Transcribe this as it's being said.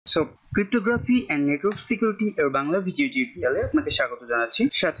So cryptography and network security এর Bangla video টিউটোরিয়ালে আপনাকে স্বাগত জানাচ্ছি।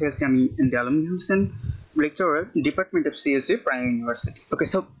 সাথে আছি আমি Alamgir Hossain, lecturer, department of CSE, prime university. Okay,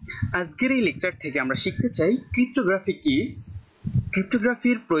 so আজকের এই লেকচার থেকে আমরা শিখতে চাই ক্রিপ্টোগ্রাফি কি,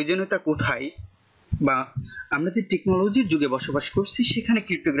 ক্রিপ্টোগ্রাফির প্রয়োজনীয়তা কোথায়, বা আমরা যে টেকনোলজির যুগে বসবাস করছি সেখানে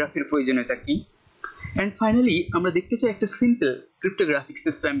ক্রিপ্টোগ্রাফির প্রয়োজনীয়তা কি, এন্ড ফাইনালি আমরা দেখতে চাই একটা সিম্পল ক্রিপ্টোগ্রাফিক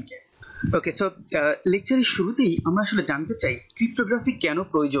সিস্টেমকে। ওকে, সো লেকচারের শুরুতেই আমরা আসলে জানতে চাই ক্রিপ্টোগ্রাফি কেন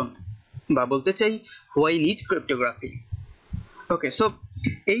প্রয়োজন, বা বলতে চাই why need cryptography. Okay, so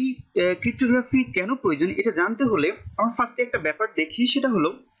এই ক্রিপ্টোগ্রাফি কেন প্রয়োজন এটা জানতে হলে আমরা ফার্স্টে একটা ব্যাপার দেখি, সেটা হলো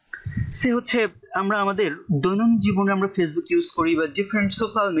আমরা আমাদের দৈনন্দিন জীবনে আমরা ফেসবুক ইউজ করি বা ডিফারেন্ট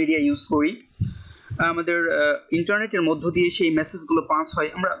সোশ্যাল মিডিয়া ইউজ করি, আমাদের ইন্টারনেটের মধ্য দিয়ে সেই মেসেজগুলো পাস হয়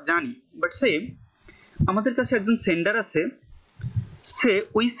আমরা জানি। বাট আমাদের কাছে একজন সেন্ডার আছে, সে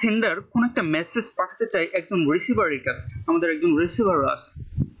ওই সেন্ডার কোন একটা মেসেজ পাঠাতে চায় একজন রিসিভারের কাছে, আমাদের একজন রিসিভারও আছে।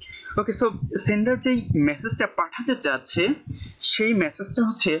 ওকে, সো সেন্ডার যেই মেসেজটা পাঠাতে চাচ্ছে সেই মেসেজটা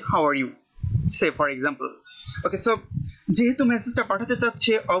হচ্ছে how are you, say for example. Okay, so যেহেতু মেসেজটা পাঠাতে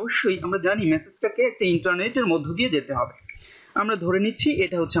চাচ্ছে অবশ্যই আমরা জানি মেসেজটাকে একটা ইন্টারনেটের মধ্য দিয়ে যেতে হবে। আমরা ধরে নিচ্ছি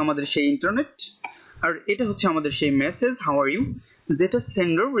এটা হচ্ছে আমাদের সেই ইন্টারনেট, আর এটা হচ্ছে আমাদের সেই মেসেজ হাউ আর ইউ, যেটা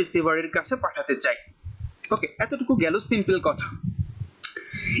সেন্ডার রিসিভারের কাছে পাঠাতে চাই। ওকে, এতটুকু গেল সিম্পল কথা।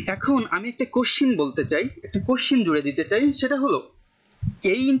 এখন আমি একটা কোশ্চেন বলতে চাই, একটা কোশ্চেন জুড়ে দিতে চাই, সেটা হলো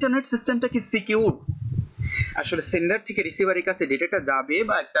এই ইন্টারনেট সিস্টেমটা কি সিকিউর? আসলে সেন্ডার থেকে রিসিভারের কাছে ডেটাটা যাবে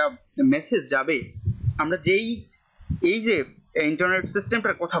বা একটা মেসেজ যাবে, আমরা এই যে ইন্টারনেট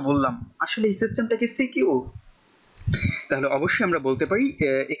সিস্টেমটার কথা বললাম, আসলে এই সিস্টেমটা কি সিকিউর? তাহলে অবশ্যই আমরা বলতে পারি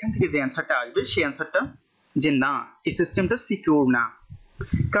এখান থেকে যে অ্যান্সারটা আসবে সেই অ্যান্সারটা যে না, এই সিস্টেমটা সিকিউর না।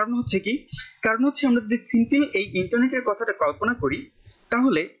 কারণ হচ্ছে কি, কারণ হচ্ছে আমরা যদি সিম্পল এই ইন্টারনেটের কথাটা কল্পনা করি,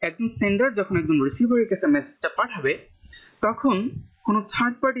 তাহলে একজন সেন্ডার যখন একজন রিসিভারের কাছে মেসেজটা পাঠাবে তখন কোনো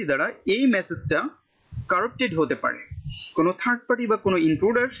থার্ড পার্টি দ্বারা এই মেসেজটা কারাপ্টেড হতে পারে। কোনো থার্ড পার্টি বা কোনো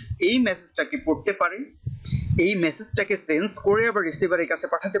ইন্ট্রুডার্স এই মেসেজটাকে পড়তে পারে, এই মেসেজটাকে সেন্স করে আবার রিসিভারের কাছে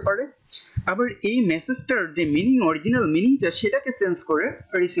পাঠাতে পারে, আবার এই মেসেজটার যে মিনিং, অরিজিনাল মিনিংটা সেটাকে সেন্স করে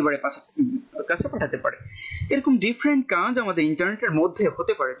রিসিভারের কাছে পাঠাতে পারে। এরকম ডিফারেন্ট কাজ আমাদের ইন্টারনেটের মধ্যে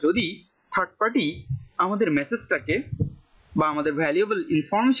হতে পারে যদি থার্ড পার্টি আমাদের মেসেজটাকে বা আমাদের ভ্যালুয়েবল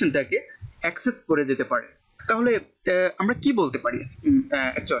ইনফরমেশনটাকে অ্যাক্সেস করে যেতে পারে। তাহলে আমরা কি বলতে পারি,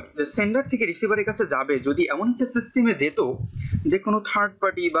 অ্যাকচুয়ালি সেন্ডার থেকে রিসিভারের কাছে যাবে যদি এমন একটা সিস্টেমে যেত যে কোনো থার্ড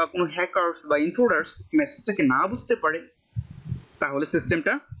পার্টি বা কোনো হ্যাকার্স বা ইন্ট্রুডার্স মেসেজটাকে না বুঝতে পারে, তাহলে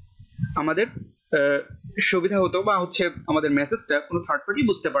সিস্টেমটা আমাদের সুবিধা হতো, বা আমাদের মেসেজটা কোনো থার্ড পার্টি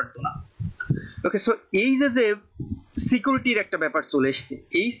বুঝতে পারতো না। ওকে, সো এই যে সিকিউরিটির একটা ব্যাপার চলে এসছে,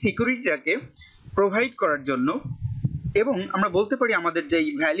 এই সিকিউরিটিটাকে প্রোভাইড করার জন্য, এবং আমরা বলতে পারি আমাদের যে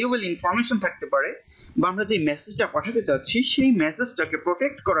ভ্যালুয়েবল ইনফরমেশন থাকতে পারে বা আমরা যে মেসেজটা পাঠাতে চাচ্ছি সেই মেসেজটাকে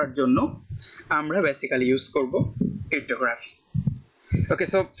প্রোটেক্ট করার জন্য আমরা বেসিক্যালি ইউজ করব ক্রিপ্টোগ্রাফি। ওকে,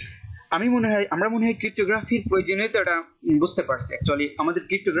 সো আমরা মনে হয় ক্রিপ্টোগ্রাফির প্রয়োজনীয়তাটা বুঝতে পারছি। অ্যাকচুয়ালি আমাদের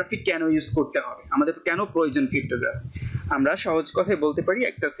ক্রিপ্টোগ্রাফি কেন ইউজ করতে হবে, আমাদের কেন প্রয়োজন ক্রিপ্টোগ্রাফি। আমরা সহজ কথায় বলতে পারি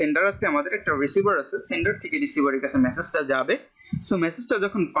একটা সেন্ডার আছে, আমাদের একটা রিসিভার আছে, সেন্ডার থেকে রিসিভারের কাছে মেসেজটা যাবে। সো মেসেজটা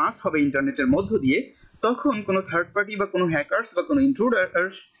যখন পাস হবে ইন্টারনেটের মধ্য দিয়ে, তখন কোনো থার্ড পার্টি বা কোনো হ্যাকার্স বা কোনো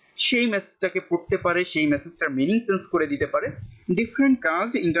ইন্ট্রুডার্স সেই মেসেজটাকে পড়তে পারে, সেই মেসেজটার মিনিং সেন্স করে দিতে পারে, ডিফারেন্ট কাজ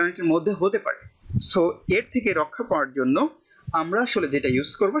ইন্টারনেটের মধ্যে হতে পারে। সো এর থেকে রক্ষা পাওয়ার জন্য আমরা আসলে যেটা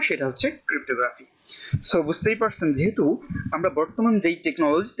ইউজ করব সেটা হচ্ছে ক্রিপ্টোগ্রাফি। সো বুঝতেই পারছেন, যেহেতু আমরা বর্তমান যেই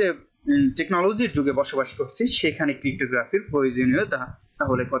টেকনোলজির যুগে বসবাস করছি সেখানে ক্রিপ্টোগ্রাফির প্রয়োজনীয়তা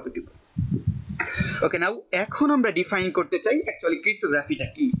তাহলে কতটুকু। ওকে, নাও এখন আমরা ডিফাইন করতে চাই অ্যাকচুয়ালি ক্রিপ্টোগ্রাফিটা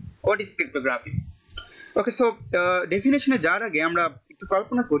কি, what is cryptography. Okay, so ডেফিনেশনে যাওয়ার আগে আমরা একটু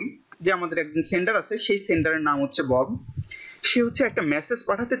কল্পনা করি যে আমাদের একজন সেন্ডার আছে, সেই সেন্ডারের নাম হচ্ছে বব। সে একটা মেসেজ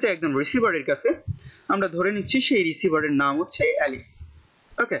পাঠাতে চায় একজন রিসিভারের কাছে, আমরা ধরে নিচ্ছি সেই রিসিভারের নাম হচ্ছে অ্যালিস।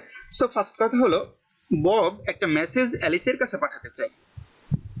 ওকে, সো ফার্স্ট কথা হলো বব একটা মেসেজ অ্যালিসের কাছে পাঠাতে চায়।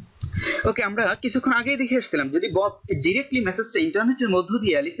 ওকে, আমরা কিছুক্ষণ আগেই দেখে এসেছিলাম যদি বব ডিরেক্টলি মেসেজটা ইন্টারনেটের মধ্য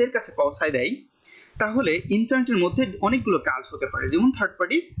দিয়ে অ্যালিসের কাছে পৌঁছায় দেয়, তাহলে ইন্টারনেটের মধ্যে অনেকগুলো কাজ হতে পারে, যেমন থার্ড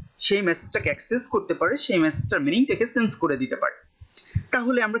পার্টি সেই মেসেজটাকে অ্যাক্সেস করতে পারে, সেই মেসেজটার মিনিংটাকে সেন্স করে দিতে পারে।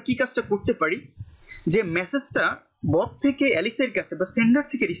 তাহলে আমরা কি কাজটা করতে পারি, যে মেসেজটা বব থেকে অ্যালিসের কাছে বা সেন্ডার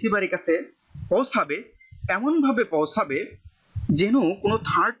থেকে রিসিভারের কাছে পৌঁছাবে, এমন ভাবে পৌঁছাবে যেন কোনো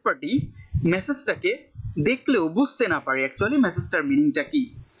থার্ড পার্টি মেসেজটাকে দেখলেও বুঝতে না পারে অ্যাকচুয়ালি মেসেজটার মিনিংটা কি।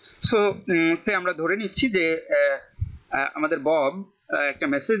 সো আমরা ধরে নিচ্ছি যে আমাদের বব একটা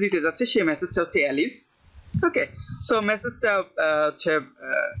মেসেজ দিতে যাচ্ছে, সেই মেসেজটা হচ্ছে অ্যালিস। ওকে, সো মেসেজটা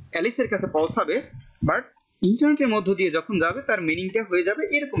অ্যালিসের কাছে পৌঁছাবে, বাট ইন্টারনেটের মধ্য দিয়ে যখন যাবে তার মিনিংটা হয়ে যাবে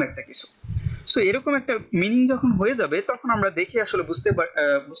এরকম একটা কিছু। সো এরকম একটা মিনিং যখন হয়ে যাবে তখন আমরা দেখে আসলে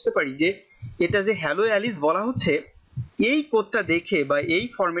বুঝতে পারি যে এটা যে হ্যালো অ্যালিস বলা হচ্ছে, এই কোডটা দেখে বা এই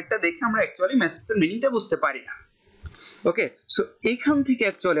ফরম্যাটটা দেখে আমরা অ্যাকচুয়ালি মেসেজটার মিনিংটা বুঝতে পারি না। ওকে, সো এইখান থেকে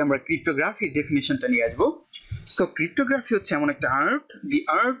অ্যাকচুয়ালি আমরা ক্রিপ্টোগ্রাফির ডেফিনিশনটা নিয়ে আসবো। সো ক্রিপ্টোগ্রাফি হচ্ছে এমন একটা art, the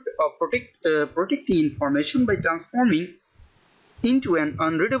art of protecting information by transforming into an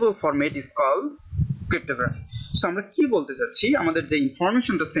unreadable format is called cryptography. So আমরা কি বলতে চাচ্ছি, আমাদের যে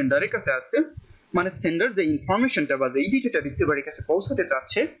ইনফরমেশনটা সেন্ডারের কাছে আছে, মানে সেন্ডার যে ইনফরমেশনটা বা যে ডেটাটা রিসিভারের কাছে পৌঁছাতে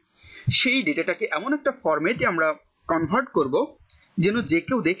চাচ্ছে, সেই ডেটাটাকে এমন একটা ফরম্যাটে আমরা কনভার্ট করব যেন যে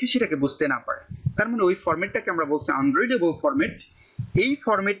কেউ দেখে সেটাকে বুঝতে না পারে। তার মানে ওই ফরম্যাটটাকে আমরা বলছি আনরিডেবল ফরম্যাট। এই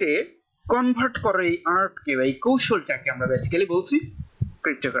ফরম্যাটে কনভার্ট করার এই আর্টকে বা এই কৌশলটাকে আমরা বেসিক্যালি বলছি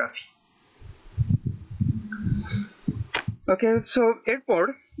ক্রিপ্টোগ্রাফি। ওকে, সো এরপর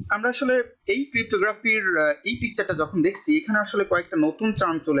আমরা আসলে এই ক্রিপ্টোগ্রাফির এই পিকচারটা যখন দেখছি, এখানে আসলে কয়েকটা নতুন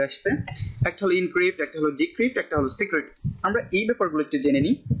টার্ম চলে আসছে। একটা হলো ইনক্রিপ্ট, একটা হলো ডিক্রিপ্ট, একটা হলো সিক্রেট। আমরা এই ব্যাপারগুলো একটু জেনে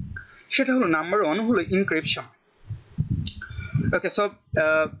নিই। সেটা হলো নাম্বার 1 হলো ইনক্রিপশন। ওকে, সো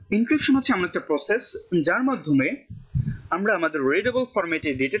ইনক্রিপশন হচ্ছে এমন একটা প্রসেস যার মাধ্যমে আমরা আমাদের রিডেবল ফরম্যাটে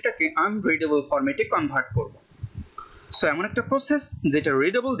ডেটাটাকে আনরিডেবল ফরম্যাটে কনভার্ট করব। সো এমন একটা প্রসেস যেটা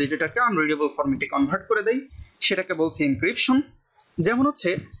রিডেবল ডেটাটাকে আনরিডেবল ফরম্যাটে কনভার্ট করে দেয়, সেটাকে বলছি ইনক্রিপশন। যেমন হচ্ছে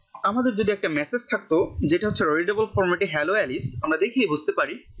আমাদের যদি একটা মেসেজ থাকতো যেটা হচ্ছে রিডেবল ফরম্যাটে হ্যালো অ্যালিস, আমরা দেখেই বুঝতে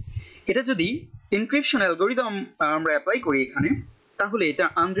পারি। এটা যদি ইনক্রিপশন অ্যালগরিদম আমরা অ্যাপ্লাই করি এখানে, তাহলে এটা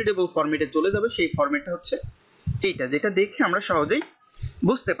আনরিডেবল ফরম্যাটে চলে যাবে। সেই ফরম্যাটটা হচ্ছে এইটা, যেটা দেখে আমরা সহজেই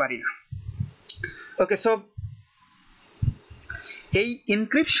বুঝতে পারি না। ওকে, সো এই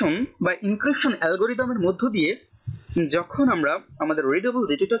ইনক্রিপশন বা ইনক্রিপশন অ্যালগরিদমের মধ্য দিয়ে যখন আমরা আমাদের রিডেবল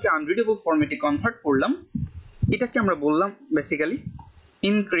ডেটাটাকে আনরিডেবল ফরম্যাটে কনভার্ট করলাম, এটাকে আমরা বললাম বেসিক্যালি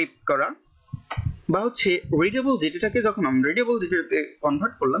ইনক্রিপ্ট করা, বা হচ্ছে রিডেবল ডেটাটাকে যখন আনরিডেবল ডেটাতে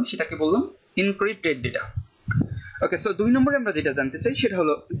কনভার্ট করলাম সেটাকে বললাম ইনক্রিপ্টেড ডেটা। ওকে, সো 2 নম্বরে আমরা যেটা জানতে চাই সেটা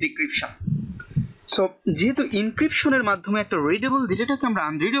হলো ডিক্রিপশন। সো যেহেতু ইনক্রিপশনের মাধ্যমে একটা রিডেবল ডেটাটাকে আমরা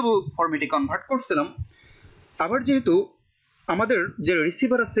আনরিডেবল ফরম্যাটে কনভার্ট করছিলাম, আবার যেহেতু আমাদের যে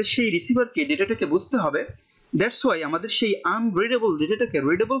রিসিভার আছে সেই রিসিভারকে ডেটাটাকে বুঝতে হবে, দ্যাটস ওয়াই আমাদের সেই আনরিডেবল ডেটাটাকে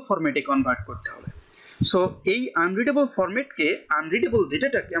রিডেবল ফরম্যাটে কনভার্ট করতে হবে। সো এই আনরিডেবল ফরম্যাটকে আনরিডেবল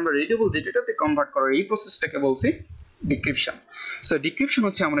ডেটাটাকে আমরা রিডেবল ডেটাটাতে কনভার্ট করার এই প্রসেসটাকে বলছি ডিক্রিপশন। সো ডিক্রিপশন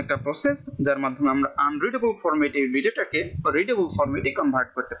হচ্ছে এমন একটা প্রসেস যার মাধ্যমে আমরা আনরিডেবল ফরম্যাটে ডেটাটাকে রিডেবল ফরম্যাটে কনভার্ট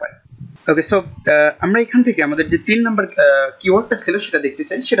করতে পারি। ওকে, সো আমরা এখান থেকে আমাদের যে 3 নাম্বার কিওয়ার্ডটা ছিল সেটা দেখতে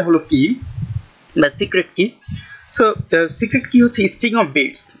চাই, সেটা হলো কি বা সিক্রেট কি। সো সিক্রেট কি হচ্ছে স্ট্রিং অফ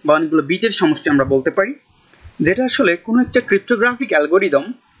বিটস বা অনেকগুলো বিটের সমষ্টি আমরা বলতে পারি, যেটা আসলে কোনো একটা ক্রিপ্টোগ্রাফিক অ্যালগরিদম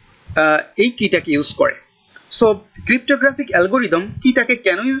এই কিটাকে ইউজ করে। সো ক্রিপ্টোগ্রাফিক অ্যালগরিদম কিটাকে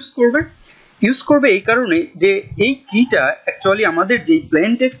কেন ইউজ করবে এই কারণে যে এই কিটা অ্যাকচুয়ালি আমাদের যেই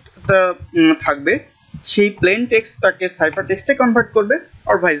প্লেন টেক্সটটা থাকবে সেই প্লেন টেক্সটটাকে সাইফার টেক্সটে কনভার্ট করবে,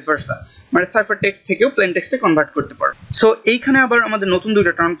 আর ভাইস ভার্সা, মানে সাইফার টেক্সট থেকেও প্লেন টেক্সটে কনভার্ট করতে পারবে। সো এইখানে আবার আমাদের নতুন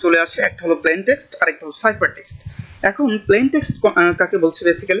দুটো টার্ম চলে আসে, একটা হলো প্লেন টেক্সট আর একটা হলো সাইফার টেক্সট। এখন প্লেন টেক্সট কাকে বলছে,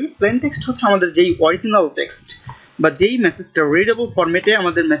 বেসিক্যালি প্লেন টেক্সট হচ্ছে আমাদের যেই অরিজিনাল টেক্সট বা যেই মেসেজটা রিডেবল ফরম্যাটে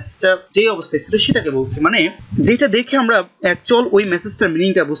আমাদের মেসেজটা যেই অবস্থায় ছিল সেটাকে বলছি, মানে যেটা দেখে আমরা অ্যাকচুয়াল ওই মেসেজটার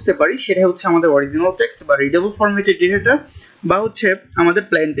মিনিংটা বুঝতে পারি, সেটা হচ্ছে আমাদের অরিজিনাল টেক্সট বা রিডেবল ফরম্যাটের ডেটাটা, বা হচ্ছে আমাদের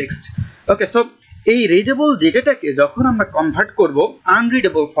প্লেন টেক্সট। ওকে, সো এই রিডেবল ডেটাটাকে যখন আমরা কনভার্ট করব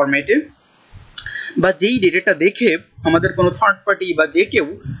আনরিডেবল ফরম্যাটে, বা যেই ডেটাটা দেখে আমাদের কোনো থার্ড পার্টি বা যে কেউ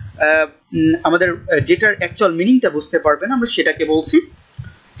আমাদের ডেটার অ্যাকচুয়াল মিনিংটা বুঝতে পারবে না, আমরা সেটাকে বলছি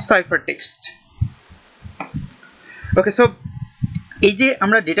সাইফার টেক্সট। ওকে, সো এই যে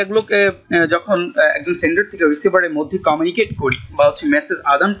আমরা ডেটাগুলোকে যখন একদম সেন্ডার থেকে রিসিভারের মধ্যে কমিউনিকেট করি বা হচ্ছে মেসেজ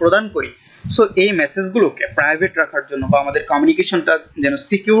আদান প্রদান করি, সো এই মেসেজগুলোকে প্রাইভেট রাখার জন্য বা আমাদের কমিউনিকেশনটা যেন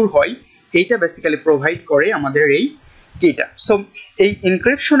সিকিউর হয়, এইটা বেসিক্যালি প্রোভাইড করে আমাদের এই কিটা। সো এই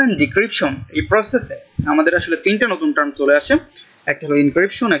এনক্রিপশন এন্ড ডিক্রিপশন এই প্রসেসে আমাদের আসলে 3টা নতুন টার্ম চলে আসে, একটা হলো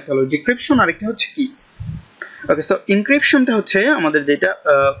এনক্রিপশন, একটা হলো ডিক্রিপশন, আর একটা হচ্ছে কি। ওকে, সো এনক্রিপশনটা হচ্ছে আমাদের যেটা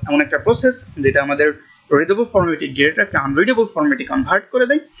এমন একটা প্রসেস যেটা আমাদের রিডেবল ফরম্যাটে ডেটাটাকে আনরিডেবল ফরম্যাটে কনভার্ট করে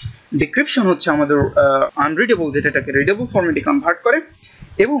দেয়। ডিক্রিপশন হচ্ছে আমাদের আনরিডেবল ডেটাটাকে রিডেবল ফরম্যাটে কনভার্ট করে,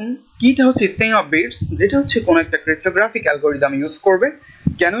 এবং কিটা হচ্ছে স্ট্রিং অফ বিটস, যেটা হচ্ছে কোন একটা ক্রিপ্টোগ্রাফিক অ্যালগরিদম ইউজ করবে।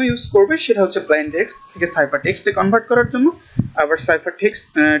 কেন ইউজ করবে সেটা হচ্ছে প্লেন টেক্সট থেকে সাইফার টেক্সটে কনভার্ট করার জন্য, আবার সাইফার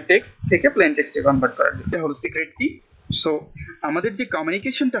টেক্সট থেকে প্লেন টেক্সটে কনভার্ট করার জন্য। এটা হলো সিক্রেট কি। সো আমাদের যে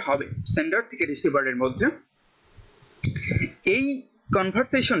কমিউনিকেশনটা হবে সেন্ডার থেকে রিসিভারের মধ্যে, এই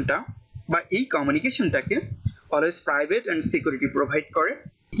কনভারসেশনটা বা এই কমিউনিকেশনটাকে always private and security provide করে।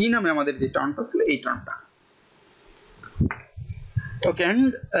 কি নামে আমাদের যে টার্মটা ছিল এই টার্মটা। ওকে এন্ড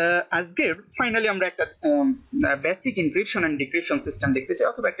আজকের ফাইনালি আমরা একটা basic encryption and decryption system দেখতে চাই,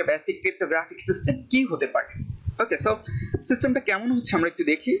 অথবা একটা বেসিক ক্রিপ্টোগ্রাফিক সিস্টেম কি হতে পারে। ওকে, সো সিস্টেমটা কেমন হচ্ছে আমরা একটু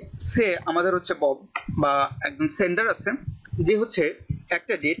দেখি। সে আমাদের হচ্ছে বব বা একজন সেন্ডার আছে, যে হচ্ছে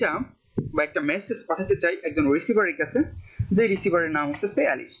একটা ডেটা বা একটা মেসেজ পাঠাতে চাই একজন রিসিভারের কাছে, যে রিসিভারের নাম হচ্ছে সে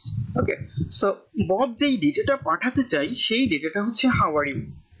অ্যালিস। ওকে, সো বব যেই ডেটাটা পাঠাতে চাই সেই ডেটাটা হচ্ছে হাউ আর ইউ,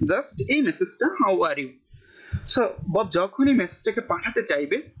 জাস্ট এই মেসেজটা how are you. So Bob যখনই মেসেজটাকে পাঠাতে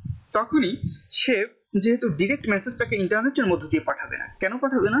চাইবে তখনই সে যেহেতু ডিরেক্ট মেসেজটাকে ইন্টারনেটের মধ্য দিয়ে পাঠাবে না। কেন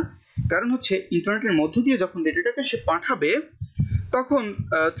পাঠাবে না? কারণ হচ্ছে ইন্টারনেটের মধ্য দিয়ে যখন ডেটাটাকে সে পাঠাবে তখন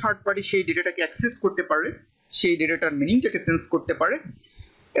থার্ড পার্টি সেই ডেটাটাকে অ্যাক্সেস করতে পারে, সেই ডেটাটার মিনিংটাকে সেন্স করতে পারে,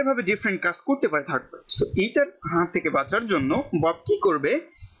 এভাবে ডিফারেন্ট কাজ করতে পারে থার্ড পার্টি। সো এইটার হাত থেকে বাঁচার জন্য বব কি করবে,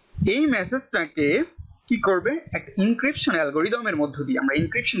 এই মেসেজটাকে কি করবে, একটা ইনক্রিপশন অ্যালগরিদমের মধ্য দিয়ে, আমরা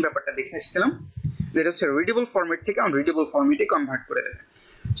ইনক্রিপশন ব্যাপারটা দেখে আসছিলাম, যেটা হচ্ছে রিডেবল ফরম্যাট থেকে আনরিডেবল ফরম্যাটে কনভার্ট করে দেবে।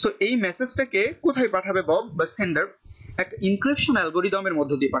 সো এই মেসেজটাকে কোথায় পাঠাবে বব বা সেন্ডার? একটা ইনক্রিপশন অ্যালগরিদমের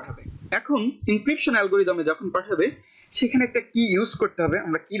মধ্য দিয়ে পাঠাবে। এখন ইনক্রিপশন অ্যালগরিদমে যখন পাঠাবে সেখানে একটা কি ইউজ করতে হবে,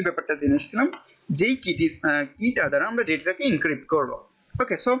 আমরা কির ব্যাপারটা জেনে এসেছিলাম, যেই কিটা দ্বারা আমরা ডেটাটাকে এনক্রিপ্ট করব।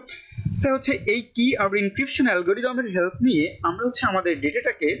 ওকে, সো সে হচ্ছে এই কি আর ইনক্রিপশন অ্যালগরিদমের হেল্প নিয়ে আমরা হচ্ছে আমাদের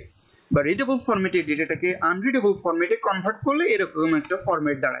ডেটাটাকে বা রিডেবল ফরম্যাটের ডেটাটাকে আনরিডেবল ফরম্যাটে কনভার্ট করলে এরকম একটা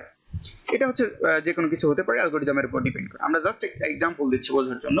ফরম্যাট দাঁড়ায়। এটা হচ্ছে যে কোনো কিছু হতে পারে, অ্যালগরিদমের উপর ডিপেন্ড করে। আমরা জাস্ট একটা এক্সাম্পল দিচ্ছি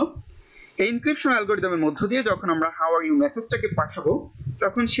বোঝার জন্য। এই এনক্রিপশন অ্যালগরিদমের মধ্য দিয়ে যখন আমরা হাউ আর ইউ মেসেজটাকে পাঠাবো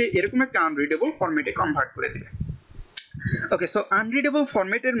তখন সে এরকম একটা আনরিডেবল ফরম্যাটে কনভার্ট করে দেবে। ওকে, সো আনরিডেবল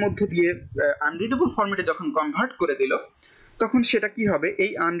ফরম্যাটের মধ্য দিয়ে আনরিডেবল ফরম্যাটে যখন কনভার্ট করে দিল তখন সেটা কি হবে,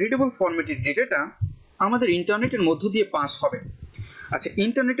 এই আনরিডেবল ফরম্যাটের ডেটাটা আমাদের ইন্টারনেটের মধ্য দিয়ে পাস হবে। আচ্ছা,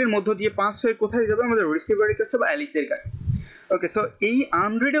 ইন্টারনেটের মধ্য দিয়ে পাস হয়ে কোথায় যাবে? আমাদের রিসিভারের কাছে বা অ্যালিসের কাছে। ওকে, সো এই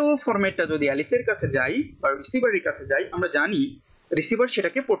আনরিডেবল ফরম্যাটটা যদি অ্যালিসের কাছে যাই বা রিসিভারের কাছে যাই, আমরা জানি রিসিভার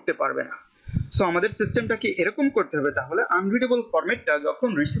সেটাকে পড়তে পারবে না। সো আমাদের সিস্টেমটাকে এরকম করতে হবে, তাহলে আনরিডেবল ফরম্যাটটা যখন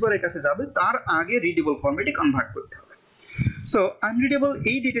রিসিভারের কাছে যাবে তার আগে রিডেবল ফরম্যাটে কনভার্ট করতে হবে। সো আনরিডেবল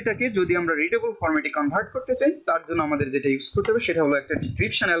এই ডেটাটাকে যদি আমরা রিডেবল ফরম্যাটে কনভার্ট করতে চাই তার জন্য আমাদের যেটা ইউজ করতে হবে সেটা হলো একটা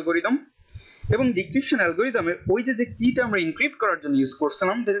ডিক্রিপশন অ্যালগরিদম। এবং ডিক্রিপশন অ্যালগরিদমে ওই যে কিটা আমরা এনক্রিপ্ট করার জন্য ইউজ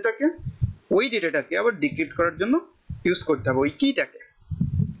করছিলাম ডেটাটাকে, ওই ডেটাটাকে আবার ডিক্রিপ্ট করার জন্য ইউজ করতে হবে ওই কিটাকে।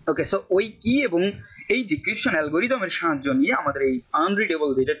 ওকে, সো ওই কি এবং এই ডিক্রিপশন অ্যালগরিদমের সাহায্য নিয়ে আমাদের এই আনরিডেবল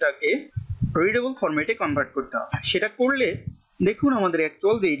ডেটাটাকে রিডেবল ফরম্যাটে কনভার্ট করতে হবে। সেটা করলে দেখুন আমাদের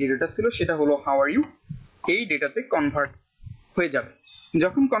অ্যাকচুয়াল যে ডেটাটা ছিল সেটা হলো হাউ আর ইউ, এই ডেটাতে কনভার্ট হয়ে যাবে।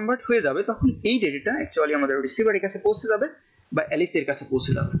 যখন কনভার্ট হয়ে যাবে তখন এই ডেটাটা অ্যাকচুয়ালি আমাদের রিসিভারের কাছে পৌঁছে যাবে বা অ্যালিসের কাছে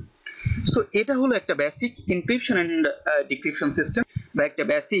পৌঁছে যাবে। সো এটা হলো একটা basic encryption and decryption system বা একটা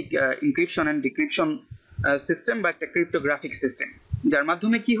basic encryption and decryption system বা একটা ক্রিপ্টোগ্রাফিক সিস্টেম, যার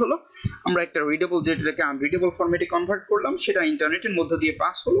মাধ্যমে কি হলো, আমরা একটা রিডেবল ডেটাটাকে আনরিডেবল ফরম্যাটে কনভার্ট করলাম, সেটা ইন্টারনেটের মধ্য দিয়ে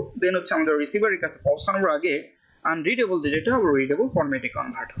পাস হলো, দেন হচ্ছে আমাদের রিসিভারের কাছে পৌঁছানোর আগে আনরিডেবল ডেটাটা আবার রিডেবল ফরম্যাটে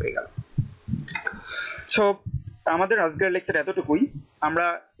কনভার্ট হয়ে গেল। সো আমাদের আজকের লেকচার এতটুকুই। আমরা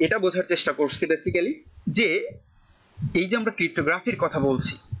এটা বোঝার চেষ্টা করছি বেসিক্যালি যে এই যে আমরা ক্রিপ্টোগ্রাফির কথা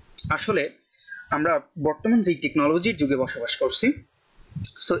বলছি, আসলে আমরা বর্তমান যে টেকনোলজির যুগে বসবাস করছি।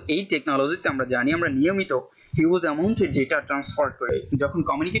 সো এই টেকনোলজিতে আমরা জানি আমরা নিয়মিত হিউজ অ্যামাউন্টের ডেটা ট্রান্সফার করে যখন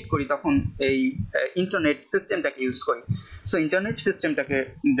কমিউনিকেট করি তখন এই ইন্টারনেট সিস্টেমটাকে ইউজ করি। সো ইন্টারনেট সিস্টেমটাকে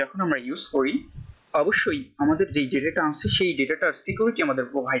যখন আমরা ইউজ করি অবশ্যই আমাদের যেই ডেটাটা আছে সেই ডেটাটার সিকিউরিটি আমাদের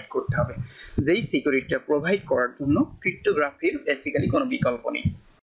প্রোভাইড করতে হবে। যেই সিকিউরিটিটা প্রোভাইড করার জন্য ক্রিপ্টোগ্রাফির বেসিক্যালি কোনো বিকল্প নেই।